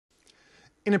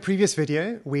In a previous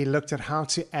video, we looked at how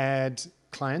to add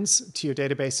clients to your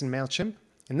database in MailChimp.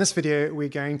 In this video, we're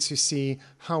going to see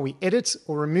how we edit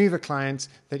or remove a client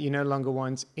that you no longer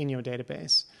want in your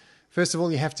database. First of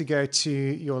all, you have to go to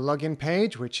your login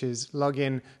page, which is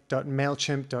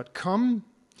login.mailchimp.com,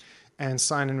 and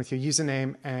sign in with your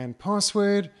username and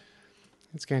password.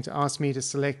 It's going to ask me to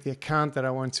select the account that I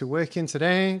want to work in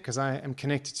today because I am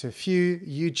connected to a few.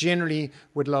 You generally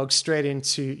would log straight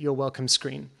into your welcome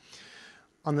screen.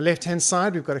 On the left-hand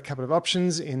side, we've got a couple of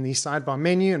options in the sidebar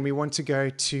menu, and we want to go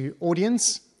to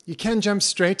Audience. You can jump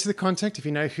straight to the contact if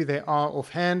you know who they are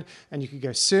offhand, and you can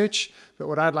go search. But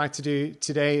what I'd like to do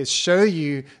today is show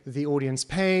you the audience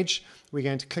page. We're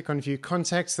going to click on View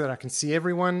Contacts so that I can see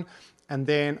everyone. And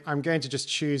then I'm going to just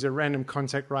choose a random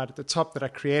contact right at the top that I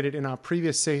created in our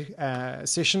previous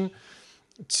session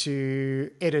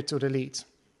to edit or delete.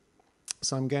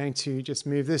 So I'm going to just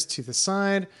move this to the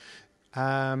side.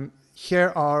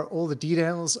 Here are all the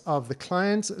details of the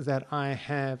client that I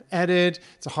have added.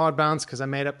 It's a hard bounce because I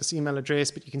made up this email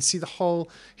address, but you can see the whole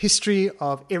history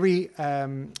of every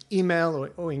email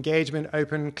or engagement,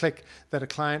 open, click that a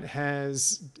client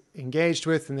has engaged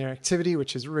with in their activity,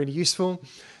 which is really useful.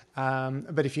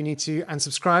 But if you need to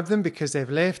unsubscribe them because they've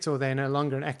left or they're no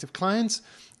longer an active client,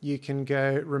 you can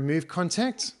go remove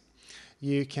contact.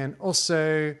 You can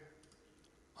also,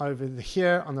 over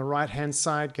here on the right-hand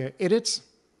side, go edit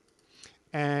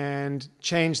and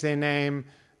change their name,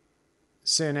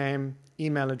 surname,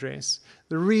 email address.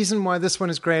 The reason why this one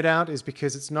is grayed out is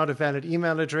because it's not a valid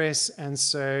email address, and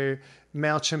so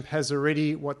MailChimp has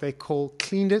already what they call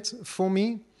cleaned it for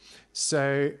me.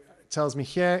 So it tells me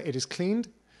here it is cleaned.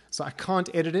 So I can't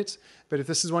edit it, but if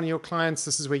this is one of your clients,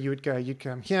 this is where you would go. You'd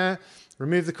come here,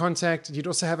 remove the contact. You'd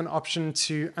also have an option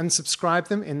to unsubscribe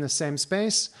them in the same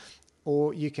space,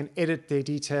 or you can edit their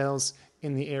details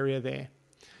in the area there.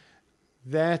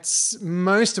 That's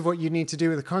most of what you need to do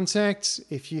with the contact.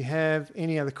 If you have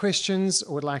any other questions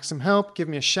or would like some help, give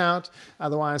me a shout.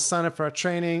 Otherwise, sign up for our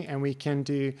training and we can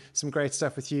do some great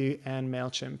stuff with you and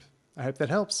MailChimp. I hope that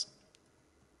helps.